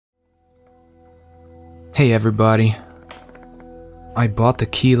Hey everybody, I bought the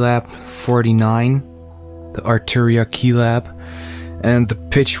Keylab 49, the Arturia Keylab, and the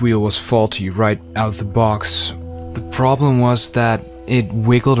pitch wheel was faulty right out the box. The problem was that it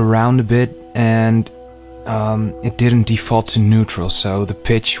wiggled around a bit and it didn't default to neutral, so the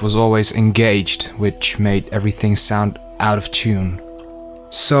pitch was always engaged, which made everything sound out of tune.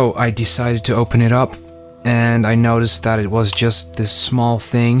 So I decided to open it up, and I noticed that it was just this small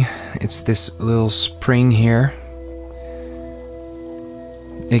thing. It's this little spring here.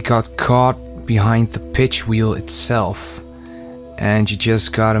 It got caught behind the pitch wheel itself, and you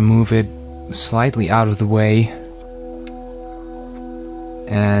just gotta move it slightly out of the way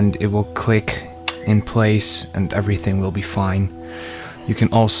and it will click in place and everything will be fine. You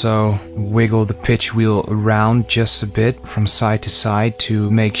can also wiggle the pitch wheel around just a bit from side to side to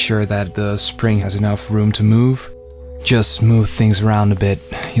make sure that the spring has enough room to move. Just move things around a bit,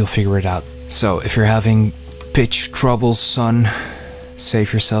 you'll figure it out. So if you're having pitch troubles, son,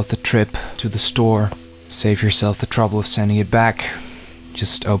 save yourself the trip to the store. Save yourself the trouble of sending it back.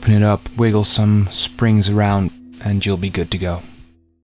 Just open it up, wiggle some springs around, and you'll be good to go.